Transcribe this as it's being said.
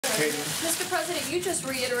Mr. President, you just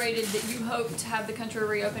reiterated that you hope to have the country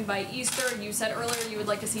reopened by Easter. You said earlier you would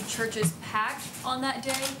like to see churches packed on that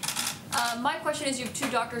day. My question is, you have two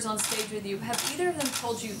doctors on stage with you. Have either of them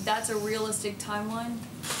told you that's a realistic timeline?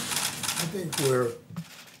 I think we're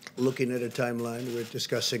looking at a timeline. We're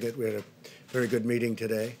discussing it. We had a very good meeting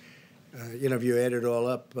today. If you add it all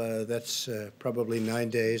up, that's probably 9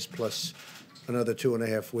 days plus another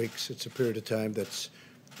 2.5 weeks. It's a period of time that's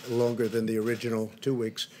longer than the original 2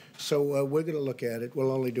 weeks. So we're going to look at it.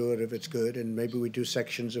 We'll only do it if it's good, and maybe we do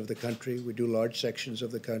sections of the country. We do large sections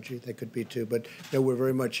of the country. That could be two. But no, we're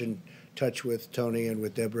very much in touch with Tony and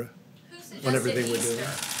with Deborah on everything we're doing.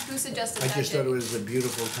 Who suggested I that just day? thought it was a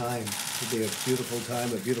beautiful time. It would be a beautiful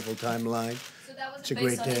time, a beautiful timeline. So that was It's a based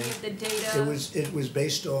great on day. any of the data? It was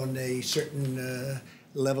based on a certain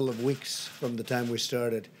level of weeks from the time we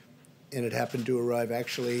started, and it happened to arrive.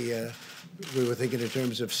 Actually, we were thinking in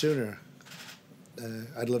terms of sooner.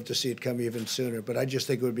 I'd love to see it come even sooner, but I just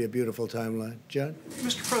think it would be a beautiful timeline. John?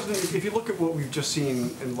 Mr. President, if you look at what we've just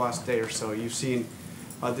seen in the last day or so, you've seen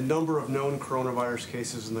the number of known coronavirus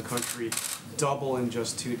cases in the country double in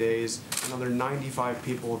just 2 days. Another 95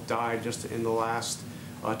 people have died just in the last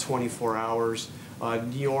 24 hours.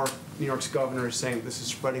 New York's governor is saying this is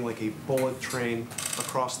spreading like a bullet train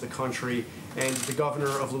across the country, and the governor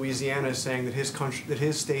of Louisiana is saying that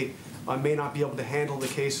his state may not be able to handle the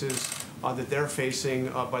cases that they're facing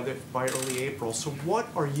by early April. So what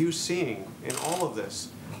are you seeing in all of this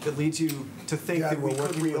that leads you to think that we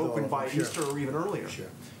could reopen by Easter or even earlier? Sure.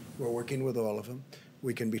 We're working with all of them.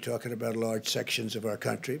 We can be talking about large sections of our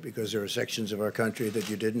country because there are sections of our country that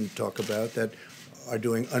you didn't talk about that are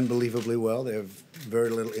doing unbelievably well. They have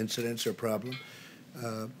very little incidence or problem,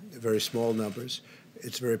 very small numbers.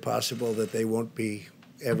 It's very possible that they won't be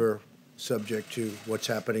ever subject to what's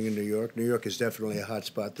happening in New York. New York is definitely a hot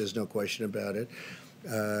spot. There's no question about it.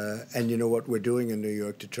 And you know what we're doing in New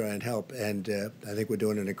York to try and help. And I think we're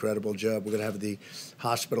doing an incredible job. We're going to have the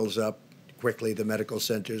hospitals up quickly, the medical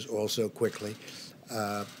centers also quickly.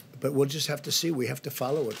 But we'll just have to see. We have to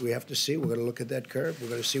follow it. We have to see. We're going to look at that curve. We're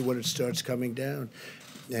going to see when it starts coming down.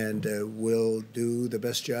 And we'll do the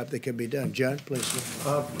best job that can be done. John, please.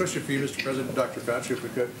 Question for you, Mr. President, Dr. Fauci, if we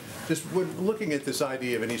could. Just when looking at this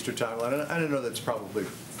idea of an Easter timeline, and I don't know that's probably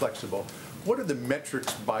flexible, what are the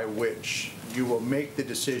metrics by which you will make the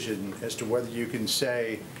decision as to whether you can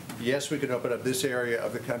say, yes, we can open up this area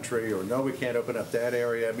of the country, or no, we can't open up that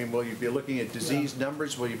area? I mean, will you be looking at disease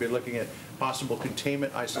numbers? Will you be looking at possible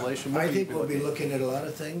containment, isolation? I think we'll be looking at a lot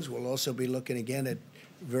of things. We'll also be looking again at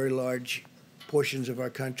very large portions of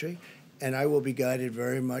our country. And I will be guided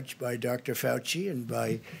very much by Dr. Fauci and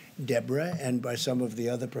by Deborah and by some of the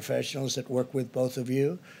other professionals that work with both of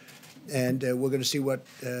you. And we're going to see what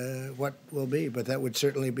will be. But that would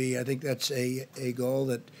certainly be, I think that's a goal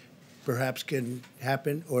that perhaps can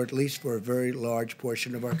happen, or at least for a very large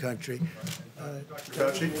portion of our country. Dr.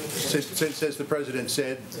 Fauci, since, as the President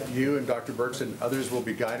said, you and Dr. Birx and others will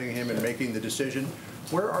be guiding him in making the decision,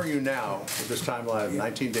 where are you now with this timeline of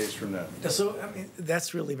 19 days from now? So, I mean,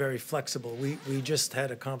 that's really very flexible. We just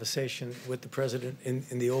had a conversation with the President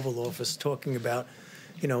in the Oval Office talking about,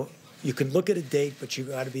 you can look at a date, but you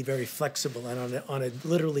got to be very flexible. And on a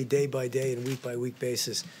literally day-by-day and week-by-week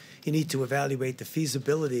basis, you need to evaluate the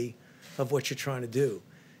feasibility of what you're trying to do.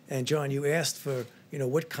 And, John, you asked for,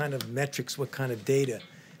 what kind of metrics, what kind of data.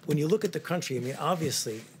 When you look at the country, I mean,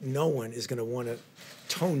 obviously, no one is going to want to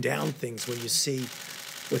tone down things when you see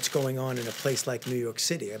what's going on in a place like New York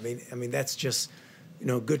City. I mean that's just,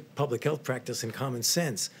 good public health practice and common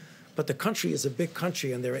sense. But the country is a big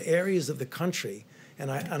country, and there are areas of the country, and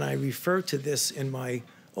I refer to this in my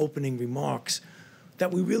opening remarks,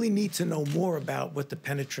 that we really need to know more about what the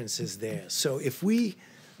penetrance is there. So if we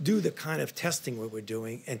do the kind of testing what we're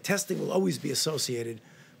doing, and testing will always be associated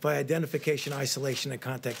by identification, isolation, and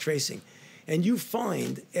contact tracing, and you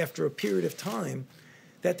find after a period of time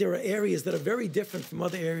that there are areas that are very different from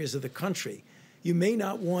other areas of the country, you may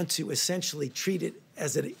not want to essentially treat it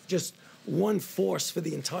as just one force for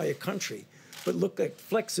the entire country, but look at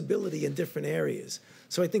flexibility in different areas.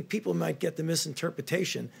 So I think people might get the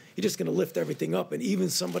misinterpretation, you're just going to lift everything up, and even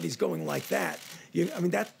somebody's going like that.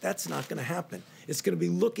 That's not going to happen. It's going to be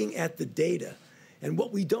looking at the data. And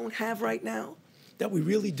what we don't have right now that we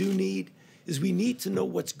really do need is we need to know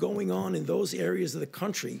what's going on in those areas of the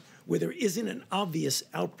country where there isn't an obvious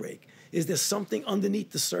outbreak. Is there something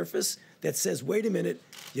underneath the surface that says, wait a minute,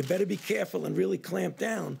 you better be careful and really clamp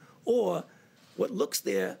down? Or what looks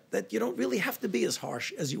there that you don't really have to be as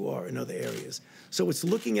harsh as you are in other areas. So it's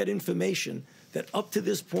looking at information that up to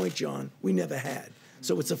this point, John, we never had.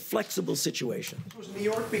 So it's a flexible situation. So is New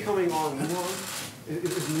York becoming R1?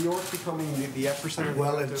 Is New York becoming the epicenter?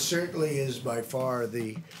 Well, it certainly is by far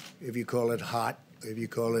the, if you call it hot, if you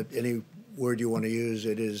call it any word you want to use,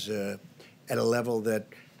 it is at a level that,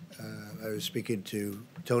 I was speaking to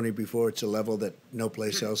Tony before, it's a level that no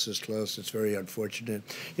place else is close. It's very unfortunate.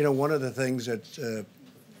 You know, one of the things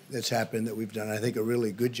that's happened that we've done, I think, a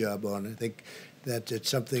really good job on, I think that it's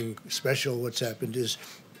something special what's happened is,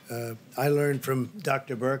 I learned from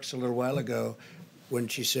Dr. Birx a little while ago when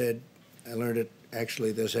she said, I learned it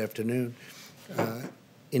actually this afternoon,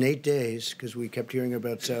 in 8 days, because we kept hearing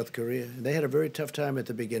about South Korea, and they had a very tough time at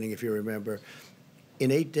the beginning, if you remember.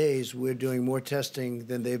 In 8 days, we're doing more testing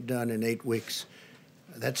than they've done in 8 weeks.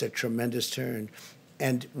 That's a tremendous turn.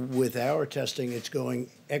 And with our testing, it's going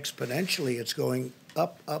exponentially. It's going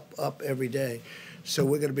up, up, up every day. So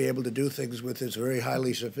we're going to be able to do things with this very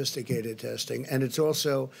highly sophisticated testing. And it's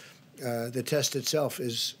also, the test itself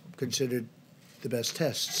is considered the best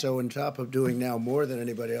test. So on top of doing now more than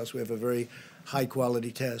anybody else, we have a very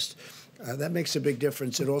high-quality test. That makes a big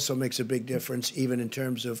difference. It also makes a big difference even in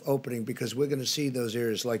terms of opening, because we're going to see those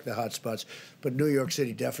areas like the hot spots. But New York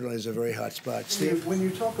City definitely is a very hot spot. Steve? When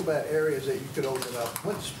you talk about areas that you could open up,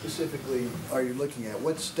 what specifically are you looking at?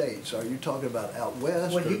 What states? Are you talking about out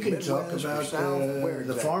west? Well, you can Midwest, talk or about south? Where the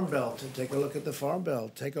exactly? Farm Belt. Take a look at the Farm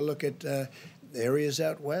Belt. Take a look at areas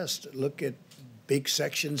out west. Look at big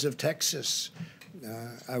sections of Texas.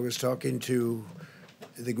 I was talking to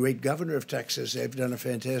the great governor of Texas. They've done a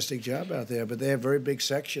fantastic job out there, but they have very big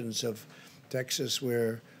sections of Texas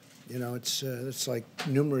where, you know, it's like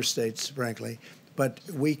numerous states, frankly. But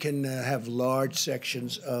we can have large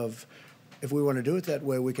sections of, if we want to do it that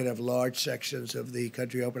way, we can have large sections of the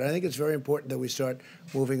country open. I think it's very important that we start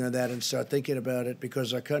moving on that and start thinking about it,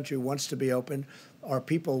 because our country wants to be open. Our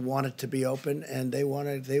people want it to be open, and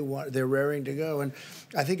they're raring to go. And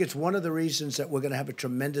I think it's one of the reasons that we're going to have a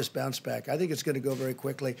tremendous bounce back. I think it's going to go very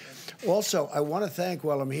quickly. Also, I want to thank,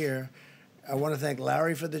 while I'm here, I want to thank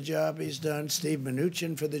Larry for the job he's done, Steve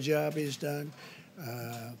Mnuchin for the job he's done.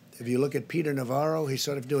 If you look at Peter Navarro, he's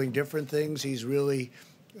sort of doing different things. He's really,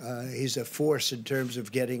 he's a force in terms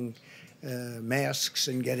of getting masks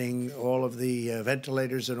and getting all of the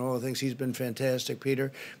ventilators and all the things. He's been fantastic,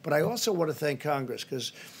 Peter. But I also want to thank Congress,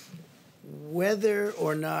 because whether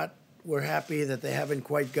or not we're happy that they haven't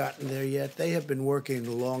quite gotten there yet, they have been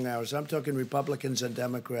working long hours. I'm talking Republicans and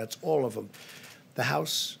Democrats, all of them. The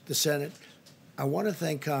House, the Senate. I want to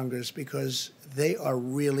thank Congress because they are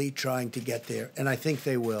really trying to get there, and I think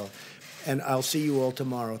they will. And I'll see you all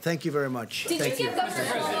tomorrow. Thank you very much. Did Thank you give Governor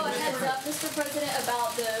Cuomo a heads up, Mr. President,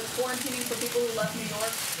 about the quarantining for people who left New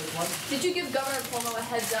York? Did you give Governor Cuomo a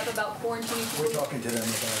heads up about quarantining people? We're talking to them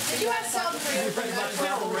about it. Did you have South Korea Mr.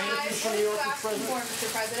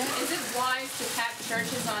 President? Is it wise to pack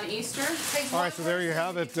churches on Easter? All right, so there you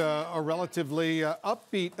have it, a relatively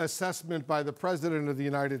upbeat assessment by the President of the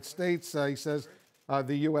United States. He says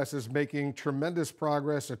the U.S. is making tremendous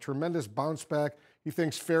progress, a tremendous bounce back. He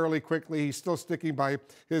thinks fairly quickly. He's still sticking by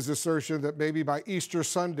his assertion that maybe by Easter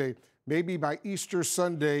Sunday,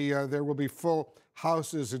 there will be full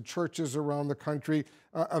houses and churches around the country.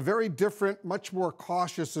 A very different, much more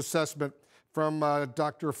cautious assessment from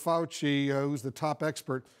Dr. Fauci, who's the top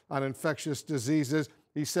expert on infectious diseases.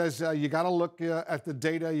 He says you got to look at the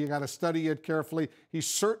data, you got to study it carefully. He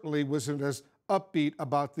certainly wasn't as upbeat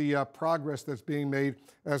about the progress that's being made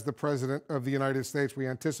as the President of the United States. We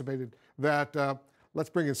anticipated that. Let's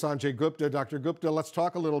bring in Sanjay Gupta. Dr. Gupta, let's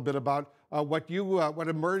talk a little bit about what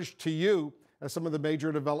emerged to you as some of the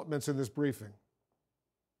major developments in this briefing.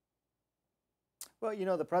 Well, you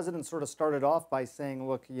know, the president sort of started off by saying,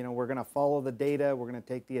 look, you know, we're going to follow the data, we're going to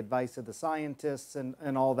take the advice of the scientists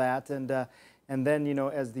and all that. And then, you know,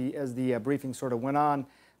 as the briefing sort of went on,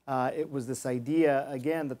 it was this idea,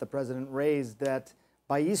 again, that the president raised that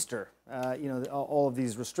by Easter, you know, all of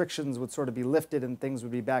these restrictions would sort of be lifted and things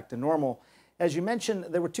would be back to normal. As you mentioned,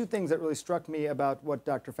 there were two things that really struck me about what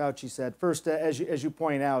Dr. Fauci said. First, as you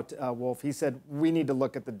point out, Wolf, he said, we need to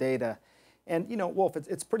look at the data. And, you know, Wolf,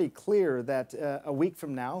 it's pretty clear that a week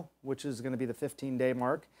from now, which is going to be the 15-day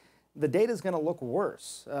mark, the data is going to look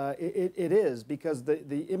worse. It is, because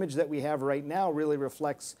the image that we have right now really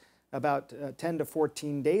reflects about 10 to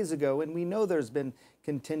 14 days ago, and we know there's been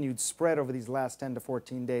continued spread over these last 10 to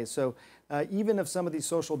 14 days. So even if some of these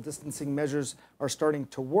social distancing measures are starting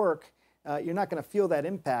to work, you're not going to feel that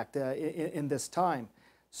impact in this time.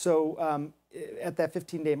 So at that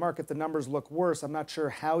 15-day mark, if the numbers look worse, I'm not sure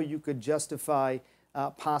how you could justify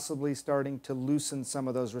possibly starting to loosen some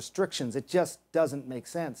of those restrictions. It just doesn't make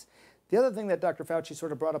sense. The other thing that Dr. Fauci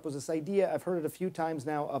sort of brought up was this idea, I've heard it a few times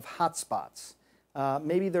now, of hotspots.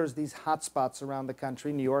 Maybe there's these hot spots around the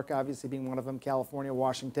country, New York obviously being one of them, California,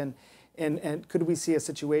 Washington. And could we see a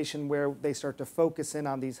situation where they start to focus in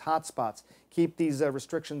on these hot spots, keep these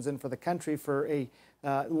restrictions in for the country for a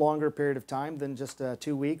longer period of time than just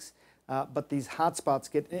 2 weeks, but these hot spots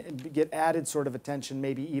get added sort of attention,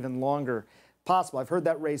 maybe even longer? Possible. I've heard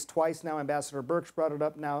that raised twice now. Ambassador Birx brought it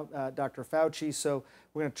up, now Dr. Fauci. So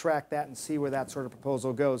we're going to track that and see where that sort of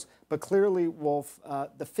proposal goes. But clearly, Wolf,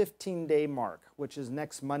 the 15-day mark, which is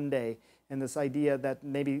next Monday, and this idea that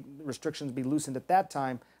maybe restrictions be loosened at that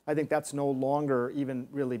time, I think that's no longer even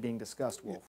really being discussed, Wolf.